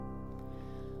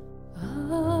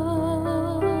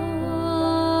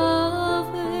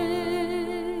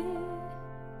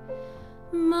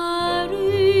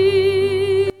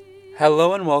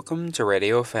Hello and welcome to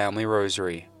Radio Family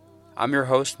Rosary. I'm your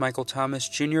host, Michael Thomas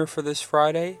Jr. for this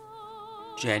Friday,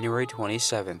 January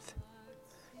 27th.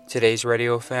 Today's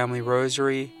Radio Family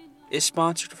Rosary is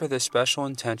sponsored for the special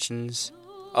intentions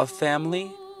of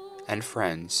family and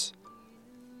friends.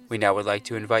 We now would like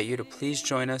to invite you to please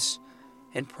join us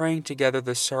in praying together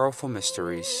the sorrowful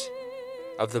mysteries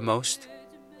of the Most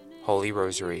Holy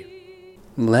Rosary.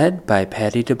 Led by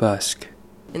Patty DeBusk.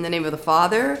 In the name of the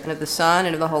Father, and of the Son,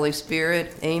 and of the Holy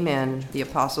Spirit, amen. The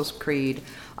Apostles' Creed.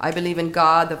 I believe in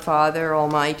God, the Father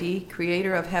Almighty,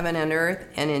 creator of heaven and earth,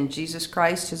 and in Jesus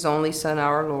Christ, his only Son,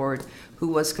 our Lord, who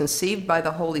was conceived by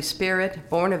the Holy Spirit,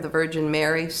 born of the Virgin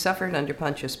Mary, suffered under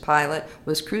Pontius Pilate,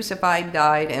 was crucified,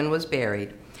 died, and was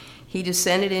buried. He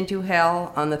descended into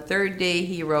hell. On the third day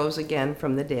he rose again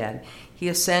from the dead. He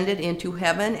ascended into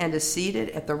heaven and is seated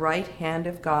at the right hand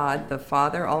of God, the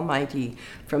Father Almighty.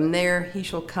 From there he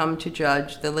shall come to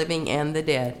judge the living and the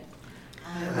dead.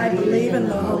 I believe in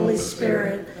the Holy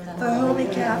Spirit, the Holy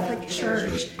Catholic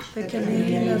Church, the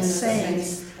communion of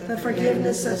saints, the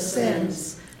forgiveness of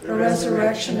sins, the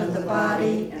resurrection of the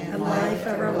body, and life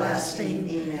everlasting.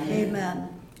 Amen.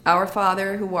 Our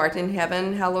Father, who art in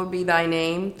heaven, hallowed be thy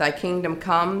name. Thy kingdom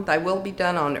come, thy will be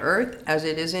done on earth as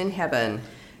it is in heaven.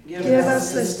 Give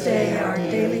us this day our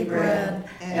daily bread,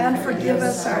 and forgive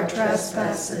us our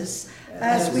trespasses,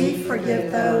 as we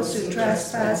forgive those who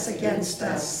trespass against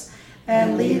us.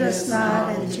 And lead us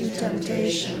not into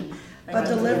temptation, but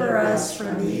deliver us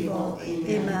from evil.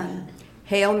 Amen.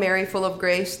 Hail Mary, full of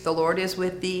grace, the Lord is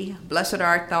with thee. Blessed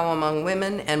art thou among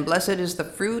women, and blessed is the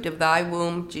fruit of thy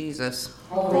womb, Jesus.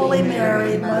 Holy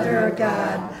Mary, Mother of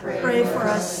God, pray for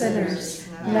us sinners,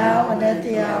 now and at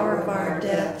the hour of our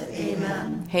death.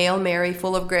 Amen. Hail Mary,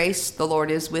 full of grace, the Lord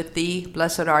is with thee.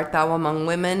 Blessed art thou among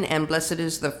women, and blessed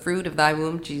is the fruit of thy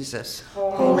womb, Jesus.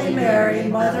 Holy Mary,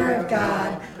 Mother of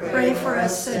God, pray for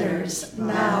us sinners,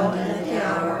 now and at the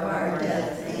hour of our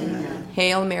death. Amen.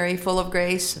 Hail Mary, full of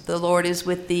grace, the Lord is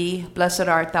with thee. Blessed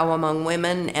art thou among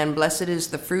women, and blessed is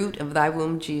the fruit of thy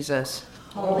womb, Jesus.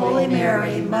 Holy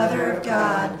Mary, Mother of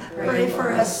God, pray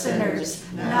for us sinners,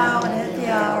 now and at the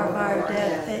hour of our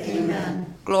death.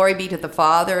 Amen. Glory be to the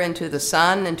Father, and to the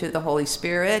Son, and to the Holy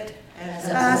Spirit.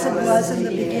 As it was in the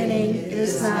beginning,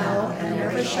 is now, and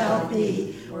ever shall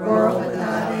be, world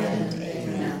without end.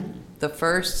 Amen. The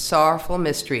first sorrowful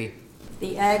mystery.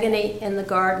 The agony in the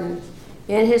garden.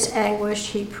 In his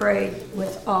anguish he prayed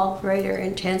with all greater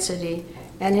intensity,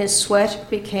 and his sweat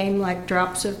became like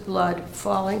drops of blood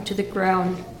falling to the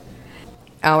ground.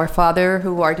 Our Father,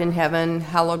 who art in heaven,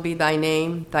 hallowed be thy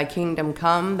name. Thy kingdom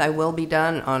come, thy will be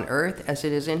done on earth as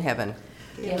it is in heaven.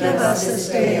 Give us this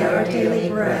day our daily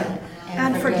bread,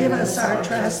 and forgive us our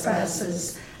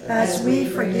trespasses, as we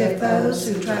forgive those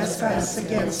who trespass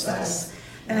against us.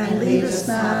 And lead us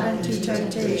not into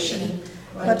temptation,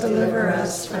 but deliver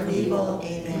us from evil.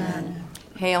 Amen.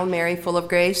 Hail Mary, full of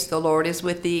grace, the Lord is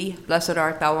with thee. Blessed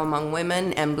art thou among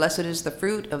women, and blessed is the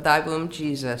fruit of thy womb,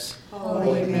 Jesus.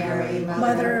 Holy Mary,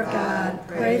 Mother of God,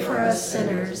 pray for us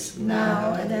sinners,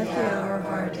 now and at the hour of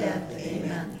our death.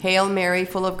 Amen. Hail Mary,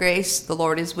 full of grace, the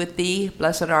Lord is with thee.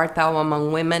 Blessed art thou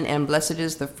among women, and blessed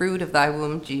is the fruit of thy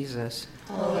womb, Jesus.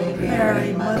 Holy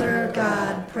Mary, Mother of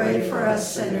God, pray for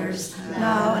us sinners,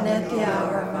 now and at the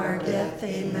hour of our death.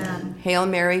 Amen. Hail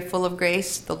Mary, full of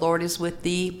grace, the Lord is with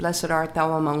thee. Blessed art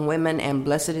thou among women, and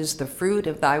blessed is the fruit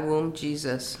of thy womb,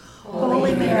 Jesus.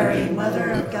 Holy Mary,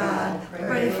 Mother of God,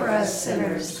 pray for us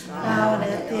sinners, now and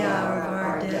at the hour of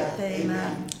our death.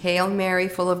 Amen. Hail Mary,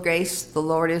 full of grace, the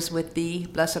Lord is with thee.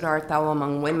 Blessed art thou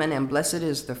among women, and blessed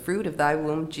is the fruit of thy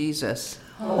womb, Jesus.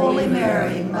 Holy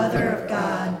Mary, Mother of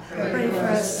God, pray for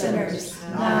us sinners,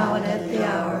 now and at the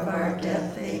hour of our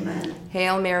death. Amen.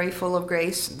 Hail Mary, full of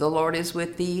grace, the Lord is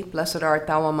with thee. Blessed art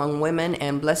thou among women,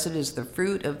 and blessed is the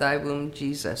fruit of thy womb,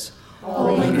 Jesus.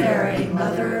 Holy Mary,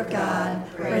 Mother of God,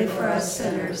 pray for us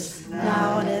sinners,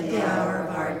 now and at the hour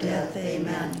of our death.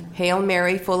 Amen. Hail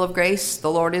Mary, full of grace,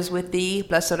 the Lord is with thee.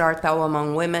 Blessed art thou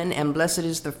among women, and blessed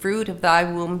is the fruit of thy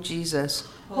womb, Jesus.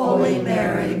 Holy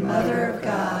Mary, Mother of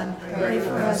God, pray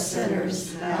for us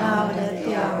sinners, now and at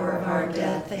the hour of our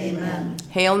death. Amen.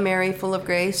 Hail Mary, full of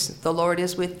grace, the Lord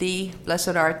is with thee.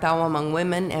 Blessed art thou among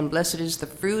women, and blessed is the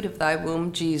fruit of thy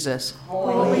womb, Jesus.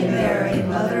 Holy Mary,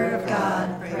 Mother of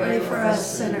God, pray for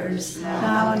us sinners,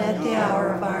 now and at the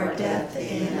hour of our death.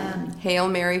 Amen. Hail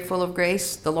Mary, full of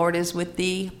grace, the Lord is with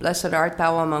thee. Blessed art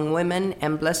thou among women,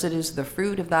 and blessed is the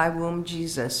fruit of thy womb,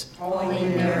 Jesus. Holy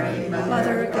Mary,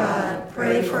 Mother of God,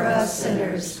 pray for us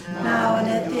sinners, now and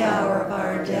at the hour of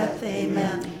our death.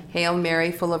 Amen. Hail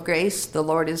Mary, full of grace, the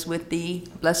Lord is with thee.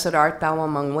 Blessed art thou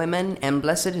among women, and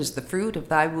blessed is the fruit of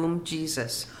thy womb,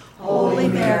 Jesus. Holy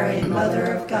Mary,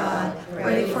 Mother of God,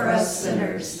 pray for us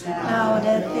sinners, now and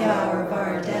at the hour of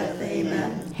our death.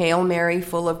 Amen. Hail Mary,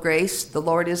 full of grace, the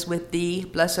Lord is with thee.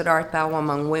 Blessed art thou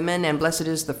among women, and blessed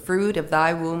is the fruit of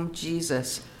thy womb,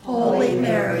 Jesus. Holy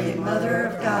Mary, Mother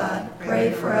of God,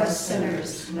 pray for us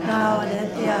sinners, now and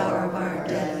at the hour of our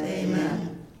death.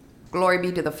 Amen. Glory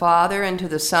be to the Father, and to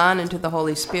the Son, and to the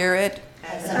Holy Spirit.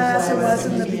 As it was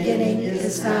in the beginning,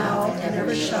 is now, and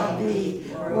ever shall be,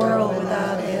 world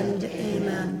without end.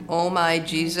 Amen. O my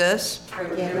Jesus,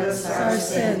 Forgive us our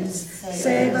sins,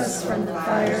 save us from the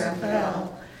fire of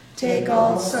hell. Take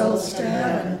all souls to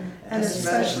heaven, and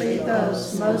especially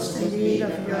those most in need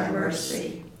of your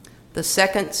mercy. the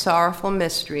second sorrowful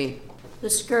mystery. The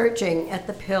scourging at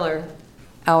the pillar.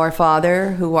 Our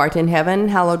Father, who art in heaven,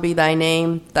 hallowed be thy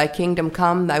name. Thy kingdom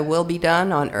come, thy will be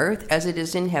done on earth as it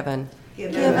is in heaven.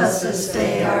 Give us this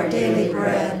day our daily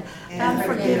bread, and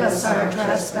forgive us our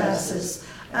trespasses,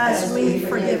 as we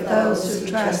forgive those who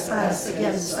trespass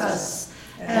against us.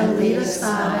 And lead us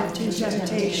not into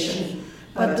temptation,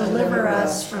 but deliver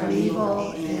us from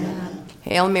evil. Amen.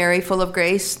 Hail Mary, full of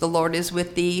grace, the Lord is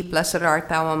with thee. Blessed art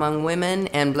thou among women,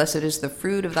 and blessed is the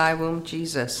fruit of thy womb,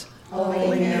 Jesus.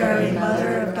 Holy Mary,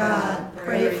 Mother of God,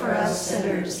 pray for us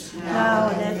sinners, now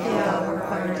and at the hour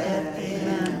of our death.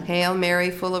 Amen. Hail Mary,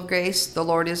 full of grace, the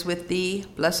Lord is with thee.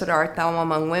 Blessed art thou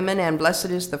among women, and blessed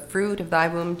is the fruit of thy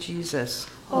womb, Jesus.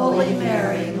 Holy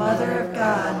Mary, Mother of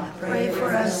God, pray for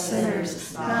us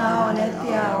sinners, now and at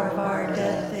the hour of our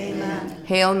death. Amen.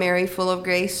 Hail Mary, full of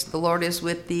grace, the Lord is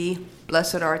with thee.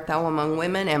 Blessed art thou among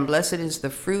women, and blessed is the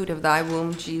fruit of thy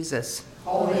womb, Jesus.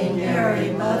 Holy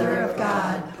Mary, Mother of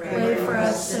God, pray for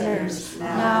us sinners,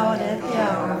 now and at the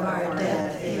hour of our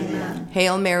death. Amen.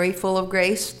 Hail Mary, full of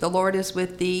grace, the Lord is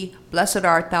with thee. Blessed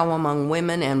art thou among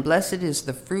women, and blessed is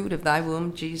the fruit of thy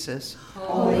womb, Jesus.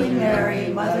 Holy Mary,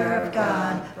 Mother of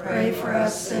God, pray for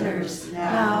us sinners,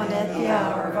 now and at the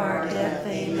hour of our death.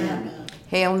 Amen.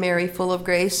 Hail Mary, full of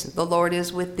grace, the Lord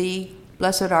is with thee.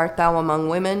 Blessed art thou among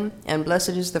women, and blessed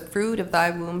is the fruit of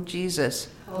thy womb, Jesus.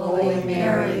 Holy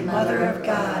Mary, Mother of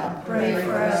God, pray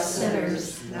for us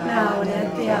sinners, now and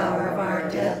at the hour of our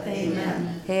death.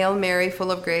 Amen. Hail Mary,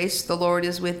 full of grace, the Lord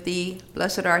is with thee.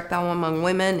 Blessed art thou among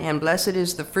women, and blessed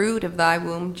is the fruit of thy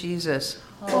womb, Jesus.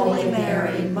 Holy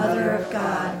Mary, Mother of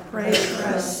God, pray for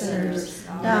us sinners,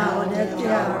 now and at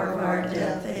the hour of our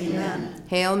death. Amen.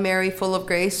 Hail Mary, full of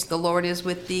grace, the Lord is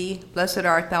with thee. Blessed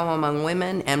art thou among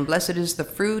women, and blessed is the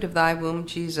fruit of thy womb,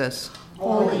 Jesus.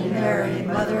 Holy Mary,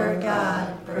 Mother of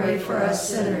God, pray for us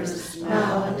sinners,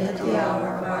 now and at the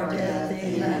hour of our death.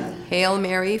 Amen. Hail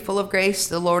Mary, full of grace,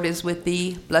 the Lord is with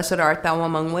thee. Blessed art thou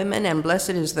among women, and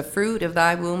blessed is the fruit of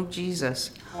thy womb,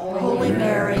 Jesus. Holy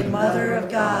Mary, Mother of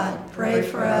God, pray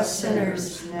for us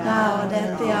sinners, now and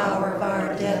at the hour of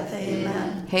our death.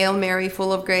 Amen. Hail Mary,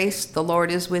 full of grace, the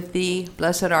Lord is with thee.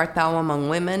 Blessed art thou among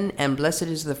women, and blessed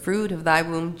is the fruit of thy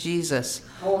womb, Jesus.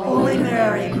 Holy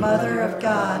Mary, Mother of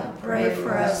God, pray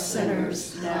for us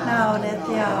sinners, now and at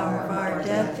the hour of our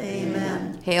death.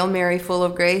 Amen. Hail Mary, full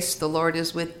of grace, the Lord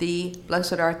is with thee.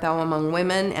 Blessed art thou among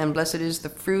women, and blessed is the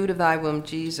fruit of thy womb,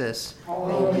 Jesus.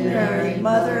 Holy Mary,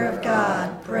 Mother of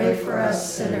God, pray for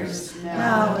us sinners,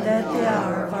 now and at the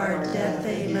hour of our death.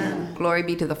 Amen. Glory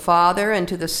be to the Father, and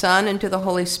to the Son, and to the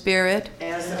Holy Spirit.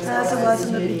 As it was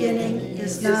in the beginning,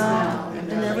 is now,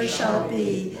 and ever shall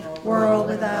be, world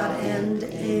without end.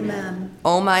 Amen.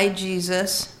 O my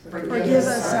Jesus, Forgive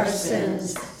us our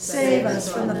sins, save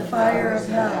us from the fire of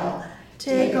hell.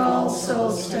 Take all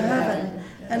souls to heaven,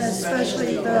 and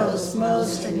especially those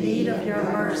most in need of your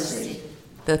mercy.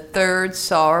 the third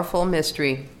sorrowful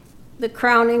mystery. The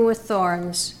crowning with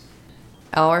thorns.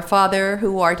 Our Father,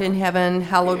 who art in heaven,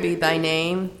 hallowed be thy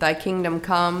name. Thy kingdom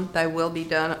come, thy will be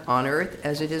done on earth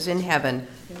as it is in heaven.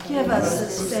 Give us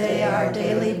this day our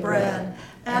daily bread,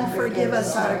 and forgive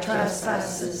us our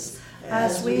trespasses,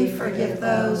 as we forgive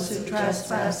those who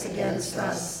trespass against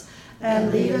us.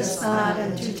 And lead us not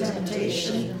into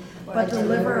temptation, but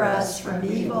deliver us from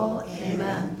evil.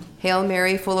 Amen. Hail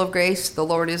Mary, full of grace, the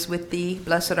Lord is with thee.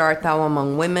 Blessed art thou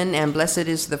among women, and blessed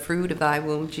is the fruit of thy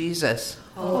womb, Jesus.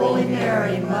 Holy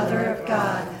Mary, Mother of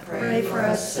God, pray for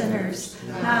us sinners,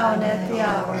 now and at the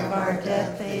hour of our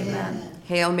death. Amen.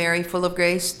 Hail Mary, full of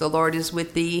grace, the Lord is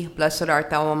with thee. Blessed art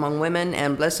thou among women,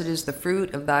 and blessed is the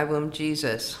fruit of thy womb,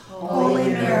 Jesus. Holy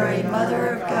Mary,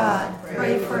 Mother of God,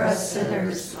 pray for us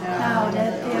sinners, now and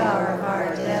at the hour of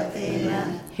our death.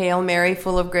 Amen. Hail Mary,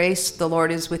 full of grace, the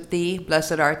Lord is with thee.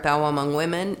 Blessed art thou among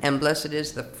women, and blessed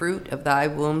is the fruit of thy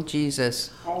womb,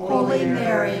 Jesus. Holy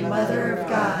Mary, Mother of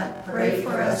God, pray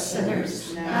for us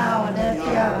sinners, now and at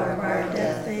the hour of our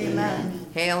death. Amen.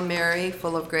 Hail Mary,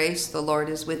 full of grace, the Lord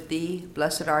is with thee.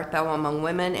 Blessed art thou among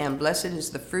women, and blessed is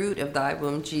the fruit of thy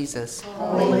womb, Jesus.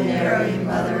 Holy Mary,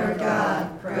 Mother of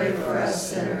God, pray for us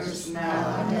sinners,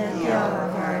 now and at the hour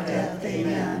of our death.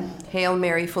 Amen. Hail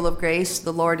Mary, full of grace,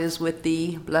 the Lord is with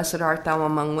thee. Blessed art thou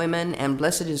among women, and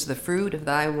blessed is the fruit of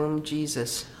thy womb,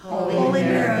 Jesus. Holy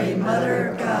Mary, Mother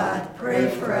of God, pray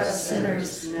for us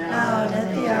sinners, now and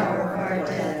at the hour of our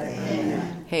death.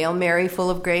 Amen. Hail Mary, full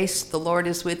of grace, the Lord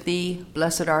is with thee.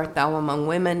 Blessed art thou among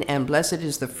women, and blessed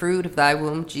is the fruit of thy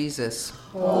womb, Jesus.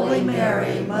 Holy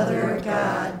Mary, Mother of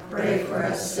God, pray for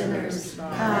us sinners,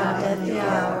 now and at the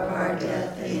hour of our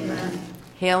death. Amen.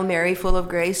 Hail Mary, full of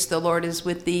grace, the Lord is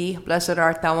with thee. Blessed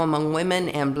art thou among women,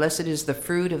 and blessed is the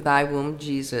fruit of thy womb,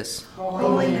 Jesus.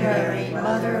 Holy Mary,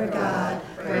 Mother of God,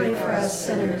 pray for us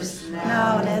sinners,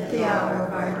 now and at the hour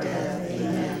of our death.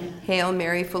 Amen. Hail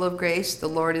Mary, full of grace, the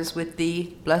Lord is with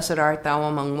thee. Blessed art thou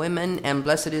among women, and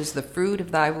blessed is the fruit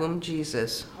of thy womb,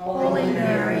 Jesus. Holy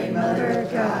Mary, Mother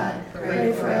of God,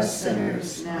 pray for us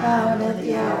sinners, now and at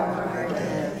the hour of our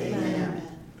death. Amen.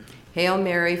 Hail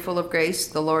Mary, full of grace,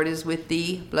 the Lord is with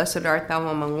thee. Blessed art thou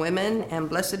among women, and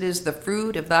blessed is the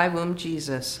fruit of thy womb,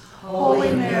 Jesus.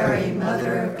 Holy Mary,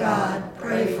 Mother of God,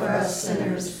 pray for us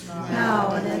sinners,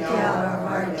 now and at the hour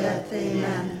of our death.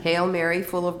 Amen. Hail Mary,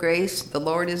 full of grace, the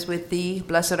Lord is with thee.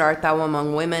 Blessed art thou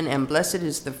among women, and blessed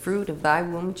is the fruit of thy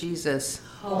womb, Jesus.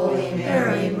 Holy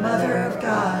Mary, Mother of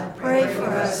God, pray for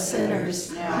us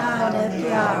sinners, now and at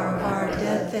the hour of our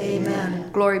death. Amen.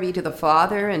 Glory be to the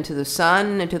Father, and to the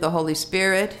Son, and to the Holy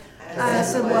Spirit.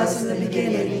 As it was in the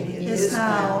beginning, is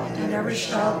now, and ever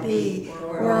shall be,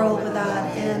 world without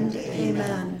end.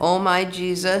 Amen. O my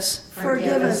Jesus,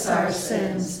 Forgive us our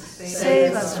sins,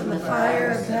 save us from the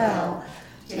fire of hell,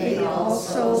 take all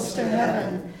souls to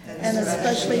heaven, and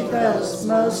especially those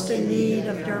most in need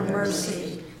of your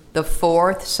mercy. the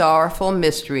fourth sorrowful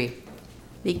mystery.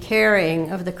 The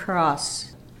carrying of the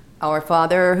cross. Our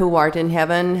Father, who art in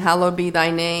heaven, hallowed be thy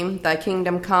name. Thy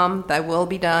kingdom come, thy will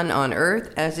be done on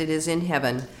earth as it is in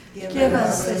heaven. Give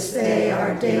us this day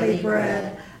our daily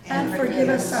bread, and forgive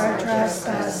us our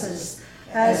trespasses,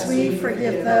 as we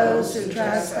forgive those who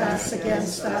trespass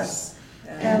against us.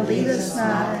 And lead us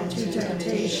not into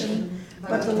temptation,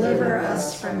 but deliver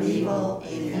us from evil.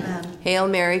 Amen. Hail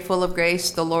Mary, full of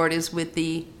grace, the Lord is with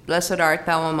thee. Blessed art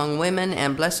thou among women,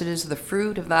 and blessed is the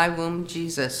fruit of thy womb,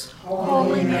 Jesus.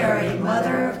 Holy Mary,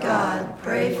 Mother of God,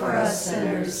 pray for us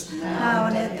sinners, now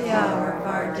and at the hour of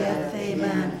our death.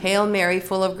 Amen. Hail Mary,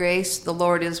 full of grace, the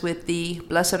Lord is with thee.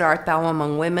 Blessed art thou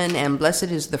among women, and blessed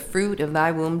is the fruit of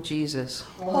thy womb, Jesus.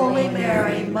 Holy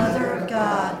Mary, Mother of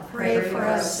God, pray for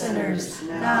us sinners,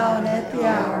 now and at the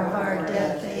hour of our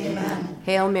death. Amen.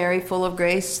 Hail Mary, full of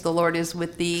grace, the Lord is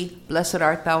with thee. Blessed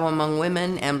art thou among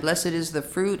women, and blessed is the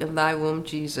fruit of thy womb,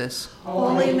 Jesus.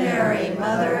 Holy Mary,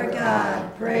 Mother of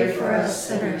God, pray for us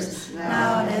sinners,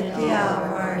 now and at the hour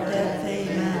of our death.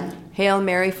 Amen. Hail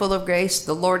Mary, full of grace,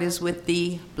 the Lord is with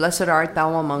thee. Blessed art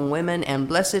thou among women, and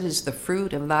blessed is the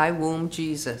fruit of thy womb,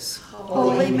 Jesus.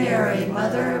 Holy Mary,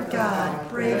 Mother of God,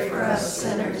 pray for us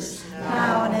sinners,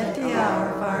 now and at the hour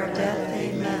of our death.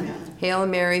 Amen. Hail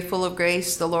Mary, full of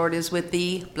grace, the Lord is with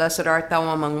thee. Blessed art thou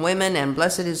among women, and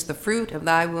blessed is the fruit of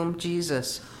thy womb,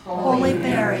 Jesus. Holy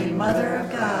Mary, Mother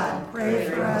of God, pray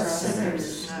for us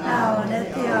sinners, now and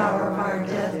at the hour of our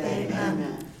death.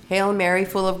 Amen. Hail Mary,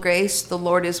 full of grace, the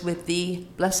Lord is with thee.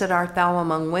 Blessed art thou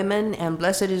among women, and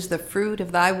blessed is the fruit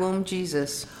of thy womb,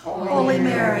 Jesus. Holy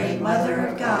Mary, Mother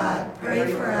of God,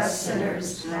 pray for us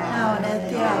sinners, now and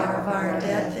at the hour of our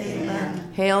death. Amen.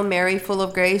 Hail Mary, full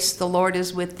of grace, the Lord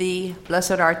is with thee.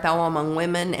 Blessed art thou among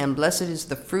women, and blessed is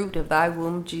the fruit of thy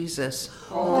womb, Jesus.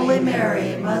 Holy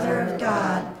Mary, Mother of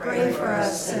God, pray for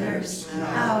us sinners,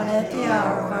 now and at the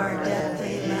hour of our death.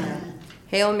 Amen.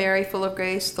 Hail Mary, full of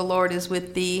grace, the Lord is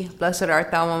with thee. Blessed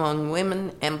art thou among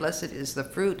women, and blessed is the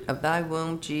fruit of thy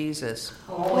womb, Jesus.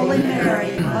 Holy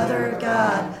Mary, Mother of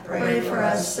God, pray for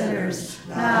us sinners,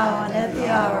 now and at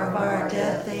the hour of our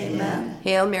death. Amen.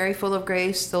 Hail Mary, full of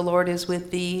grace, the Lord is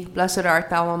with thee. Blessed art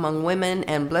thou among women,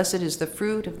 and blessed is the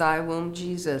fruit of thy womb,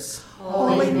 Jesus.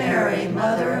 Holy Mary,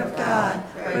 Mother of God,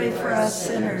 pray for us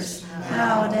sinners,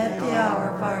 now and at the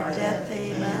hour of our death.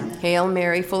 Amen. Hail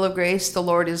Mary, full of grace, the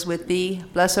Lord is with thee.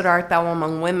 Blessed art thou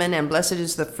among women, and blessed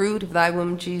is the fruit of thy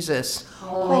womb, Jesus.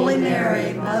 Holy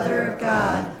Mary, Mother of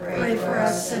God, pray for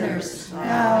us sinners,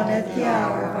 now and at the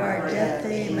hour of our death.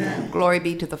 Amen. Glory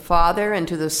be to the Father, and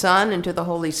to the Son, and to the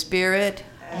Holy Spirit.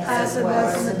 As it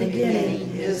was in the beginning,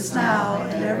 is now,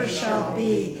 and ever shall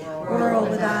be, world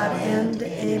without end.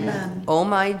 Amen. O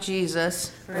my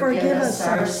Jesus, Forgive us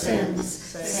our sins,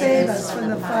 save us from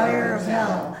the fire of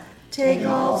hell, Take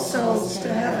all souls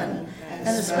to heaven, and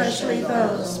especially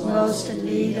those most in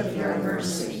need of your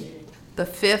mercy. The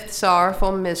fifth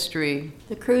sorrowful mystery.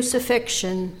 The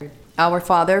crucifixion. Our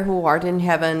Father, who art in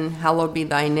heaven, hallowed be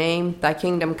thy name. Thy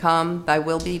kingdom come, thy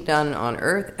will be done on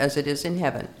earth as it is in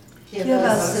heaven. Give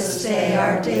us this day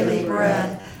our daily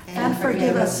bread, and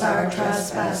forgive us our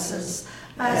trespasses,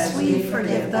 as we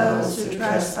forgive those who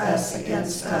trespass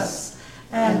against us.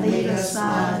 And lead us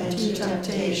not into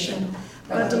temptation,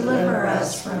 but deliver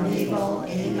us from evil.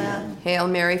 Amen. Hail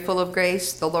Mary, full of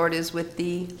grace, the Lord is with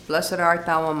thee. Blessed art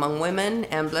thou among women,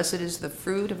 and blessed is the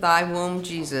fruit of thy womb,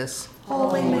 Jesus.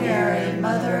 Holy Mary,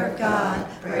 Mother of God,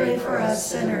 pray for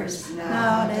us sinners,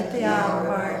 now and at the hour of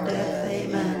our death.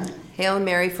 Amen. Hail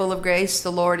Mary, full of grace,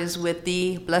 the Lord is with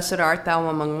thee. Blessed art thou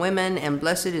among women, and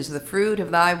blessed is the fruit of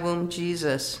thy womb,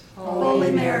 Jesus.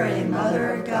 Holy Mary,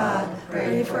 Mother of God,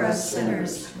 pray for us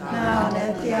sinners, now and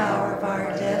at the hour of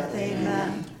our death.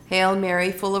 Amen. Hail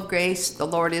Mary, full of grace, the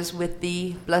Lord is with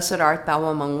thee. Blessed art thou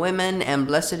among women, and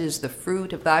blessed is the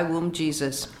fruit of thy womb,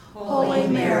 Jesus. Holy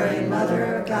Mary,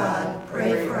 Mother of God,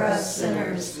 pray for us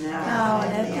sinners, now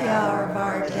and at the hour of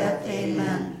our death.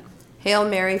 Amen. Hail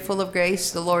Mary, full of grace,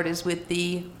 the Lord is with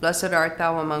thee. Blessed art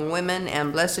thou among women,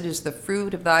 and blessed is the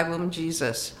fruit of thy womb,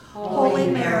 Jesus. Holy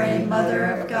Mary, Mother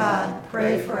of God,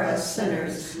 pray for us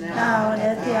sinners, now and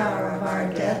at the hour of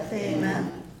our death.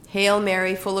 Amen. Hail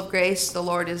Mary, full of grace, the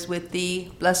Lord is with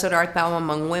thee. Blessed art thou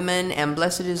among women, and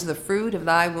blessed is the fruit of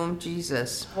thy womb,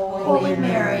 Jesus. Holy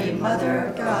Mary, Mother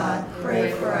of God,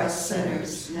 pray for us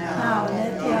sinners, now and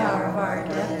at the hour of our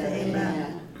death.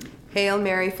 Amen. Hail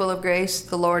Mary, full of grace,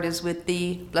 the Lord is with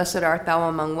thee. Blessed art thou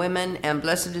among women, and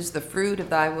blessed is the fruit of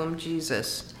thy womb,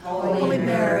 Jesus. Holy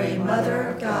Mary, Mother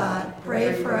of God,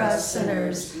 pray for us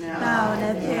sinners, now and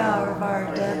at the hour of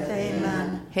our death.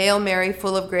 Amen. Hail Mary,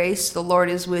 full of grace, the Lord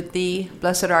is with thee.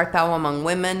 Blessed art thou among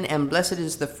women, and blessed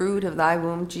is the fruit of thy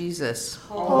womb, Jesus.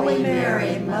 Holy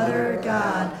Mary, Mother of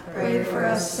God, pray for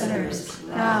us sinners,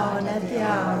 now and at the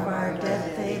hour of our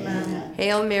death. Amen.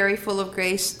 Hail Mary, full of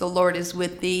grace, the Lord is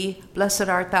with thee. Blessed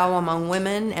art thou among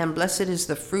women, and blessed is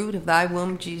the fruit of thy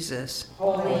womb, Jesus.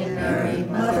 Holy Mary,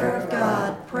 Mother of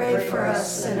God, pray for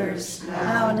us sinners,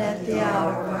 now and at the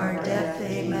hour of our death.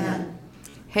 Amen.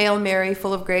 Hail Mary,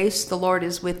 full of grace, the Lord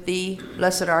is with thee.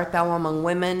 Blessed art thou among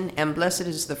women, and blessed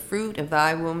is the fruit of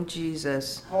thy womb,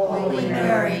 Jesus. Holy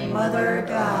Mary, Mother of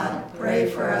God, pray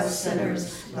for us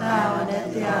sinners, now and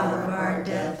at the hour of our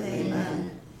death.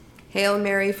 Amen. Hail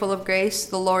Mary, full of grace,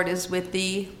 the Lord is with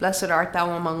thee. Blessed art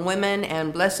thou among women,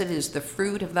 and blessed is the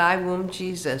fruit of thy womb,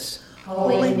 Jesus.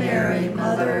 Holy Mary,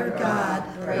 Mother of God,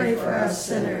 pray for us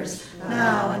sinners,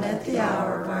 now and at the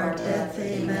hour of our death.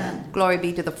 Amen. Glory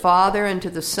be to the Father, and to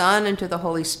the Son, and to the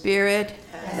Holy Spirit.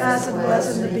 As it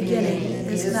was in the beginning,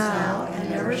 is now,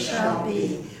 and ever shall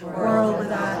be, world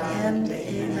without end.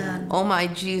 Amen. O my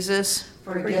Jesus,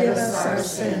 Forgive us our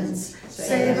sins,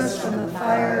 save us from the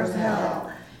fire of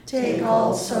hell, take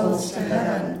all souls to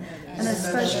heaven, and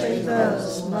especially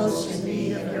those most in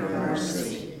need of your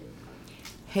mercy.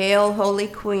 Hail, Holy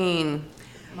Queen.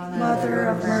 Mother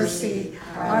of mercy,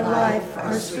 our life,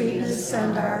 our sweetness,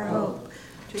 and our hope,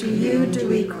 to you do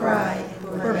we cry,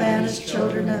 poor banished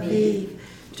children of Eve.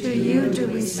 To you do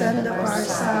we send up our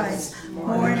sighs,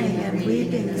 mourning and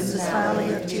weeping in this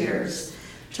valley of tears.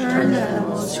 Turn then, O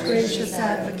most gracious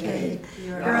advocate,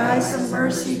 your eyes of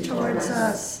mercy towards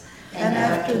us, and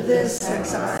after this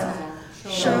exile,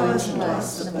 show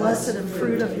us the blessed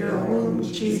fruit of your womb,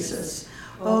 Jesus.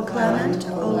 O clement,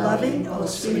 O loving, O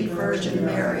sweet Virgin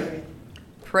Mary.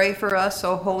 Pray for us,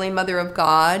 O Holy Mother of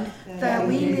God, that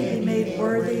we may be made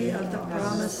worthy of the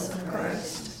promise of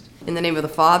Christ. in the name of the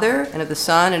Father, and of the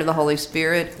Son, and of the Holy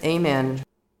Spirit. Amen.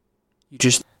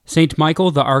 Saint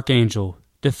Michael the Archangel,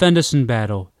 defend us in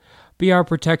battle. Be our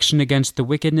protection against the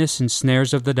wickedness and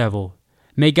snares of the devil.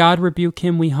 May God rebuke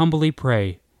him, we humbly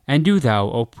pray. And do thou,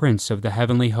 O Prince of the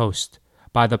heavenly host,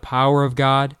 by the power of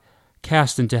God,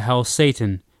 cast into hell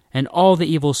Satan and all the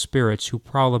evil spirits who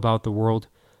prowl about the world,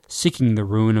 seeking the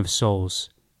ruin of souls.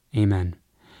 Amen.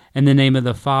 In the name of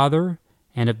the Father,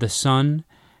 and of the Son,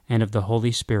 and of the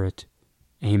Holy Spirit.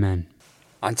 Amen.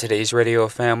 On today's Radio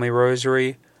Family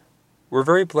Rosary, we're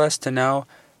very blessed to now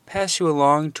pass you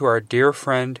along to our dear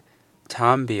friend,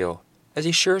 Tom Beal, as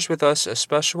he shares with us a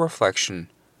special reflection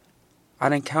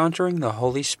on encountering the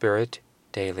Holy Spirit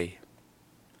daily.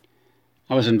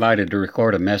 I was invited to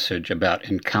record a message about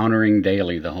encountering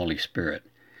daily the Holy Spirit.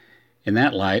 In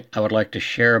that light, I would like to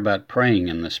share about praying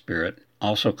in the Spirit,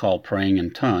 also called praying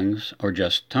in tongues or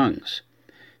just tongues.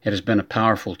 It has been a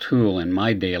powerful tool in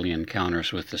my daily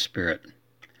encounters with the Spirit.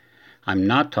 I'm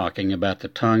not talking about the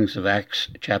tongues of Acts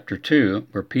chapter 2,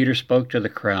 where Peter spoke to the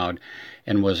crowd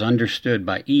and was understood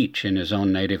by each in his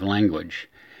own native language,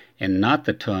 and not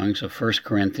the tongues of 1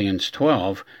 Corinthians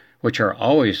 12, which are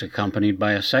always accompanied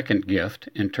by a second gift,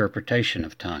 interpretation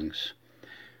of tongues.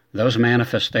 Those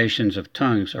manifestations of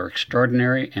tongues are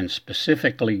extraordinary and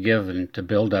specifically given to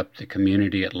build up the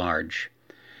community at large.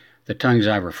 The tongues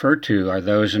I refer to are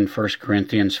those in 1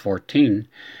 Corinthians 14,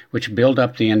 which build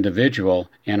up the individual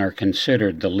and are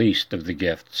considered the least of the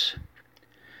gifts.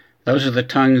 Those are the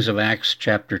tongues of Acts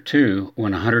chapter 2,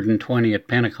 when 120 at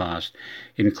Pentecost,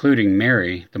 including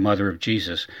Mary, the mother of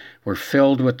Jesus, were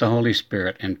filled with the Holy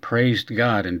Spirit and praised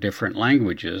God in different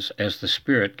languages as the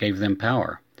Spirit gave them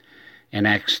power. In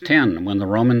Acts 10, when the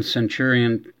Roman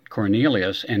centurion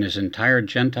Cornelius and his entire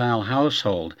Gentile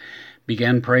household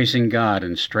began praising God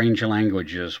in strange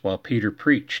languages while Peter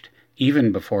preached,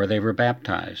 even before they were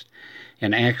baptized.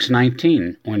 In Acts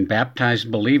 19, when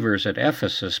baptized believers at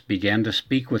Ephesus began to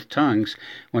speak with tongues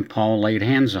when Paul laid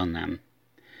hands on them.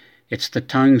 It's the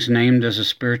tongues named as a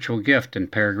spiritual gift in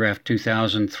paragraph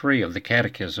 2003 of the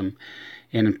Catechism,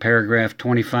 and in paragraph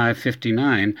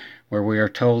 2559, where we are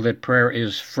told that prayer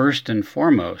is first and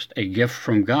foremost a gift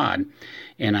from God,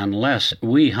 and unless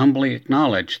we humbly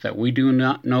acknowledge that we do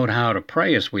not know how to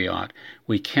pray as we ought,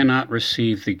 we cannot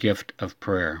receive the gift of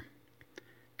prayer.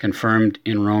 Confirmed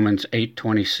in Romans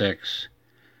 8:26,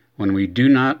 when we do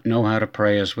not know how to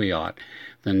pray as we ought,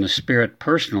 then the Spirit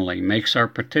personally makes our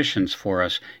petitions for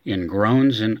us in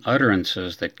groans and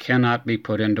utterances that cannot be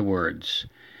put into words.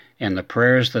 And the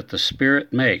prayers that the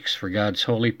Spirit makes for God's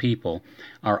holy people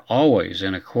are always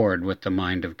in accord with the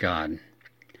mind of God.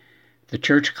 The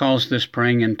Church calls this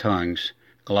praying in tongues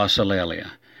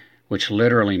glossolalia, which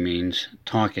literally means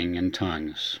talking in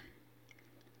tongues.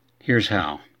 Here's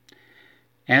how.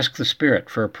 Ask the Spirit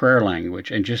for a prayer language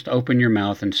and just open your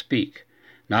mouth and speak,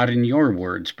 not in your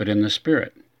words, but in the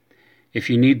Spirit.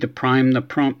 If you need to prime the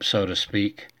pump, so to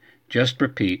speak, just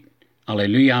repeat,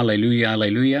 Alleluia, Alleluia,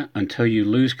 Alleluia, until you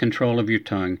lose control of your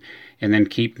tongue, and then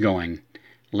keep going,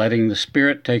 letting the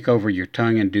Spirit take over your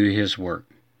tongue and do His work.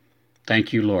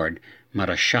 Thank you, Lord.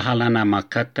 Marashahalana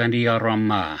makataniya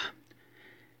ramah.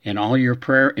 In all your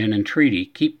prayer and entreaty,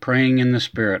 keep praying in the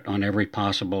Spirit on every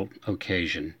possible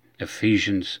occasion.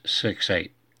 Ephesians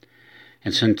 6:8.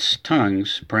 And since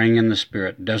tongues, praying in the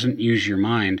Spirit, doesn't use your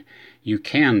mind, you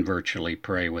can virtually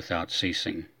pray without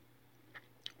ceasing.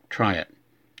 Try it.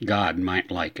 God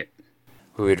might like it.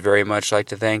 We would very much like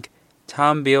to thank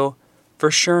Tom Beal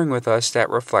for sharing with us that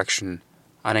reflection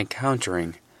on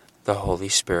encountering the Holy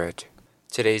Spirit.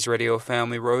 Today's Radio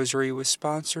Family Rosary was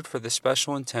sponsored for the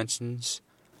special intentions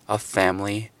of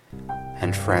family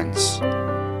and friends.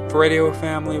 For Radio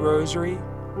Family Rosary,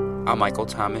 I'm Michael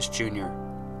Thomas Jr.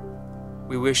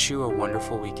 We wish you a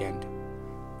wonderful weekend.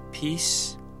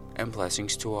 Peace and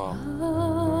blessings to all.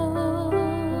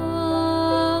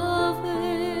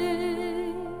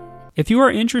 If you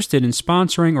are interested in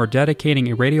sponsoring or dedicating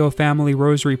a Radio Family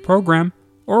Rosary program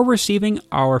or receiving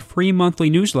our free monthly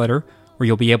newsletter, where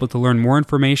you'll be able to learn more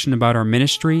information about our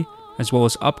ministry, as well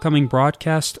as upcoming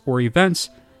broadcasts or events,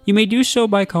 you may do so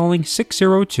by calling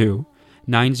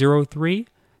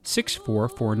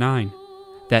 602-903-6449.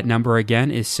 That number again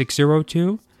is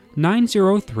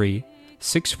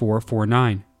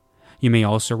 602-903-6449. You may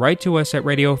also write to us at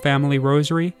Radio Family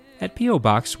Rosary at P.O.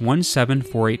 Box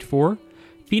 17484,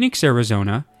 Phoenix,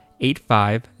 Arizona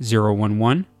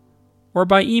 85011, or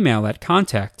by email at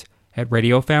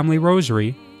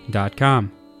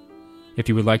contact@radiofamilyrosary.com. If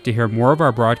you would like to hear more of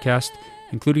our broadcast,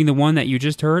 including the one that you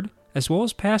just heard, as well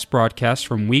as past broadcasts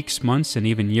from weeks, months, and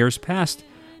even years past,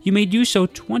 you may do so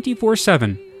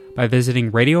 24/7 by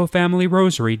visiting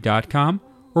radiofamilyrosary.com,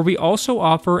 where we also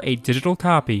offer a digital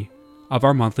copy of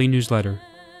our monthly newsletter.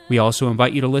 We also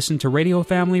invite you to listen to Radio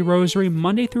Family Rosary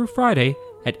Monday through Friday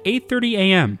at 8:30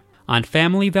 a.m. on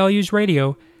Family Values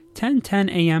Radio, 1010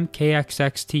 a.m.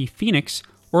 KXXT Phoenix,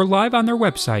 or live on their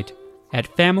website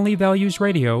at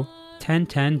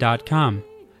familyvaluesradio1010.com.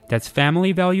 That's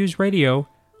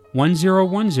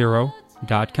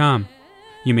familyvaluesradio1010.com.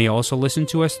 You may also listen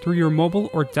to us through your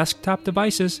mobile or desktop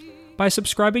devices by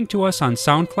subscribing to us on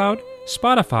SoundCloud,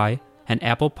 Spotify, and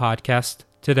Apple Podcasts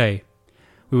today.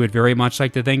 We would very much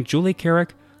like to thank Julie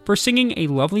Carrick for singing a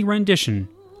lovely rendition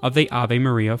of the Ave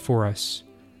Maria for us.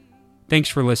 Thanks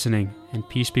for listening, and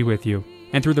peace be with you.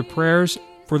 And through the prayers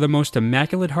for the most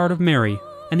Immaculate Heart of Mary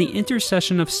and the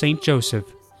intercession of Saint Joseph,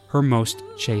 her most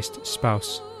chaste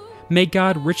spouse, may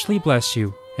God richly bless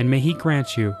you, and may He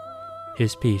grant you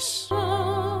His peace.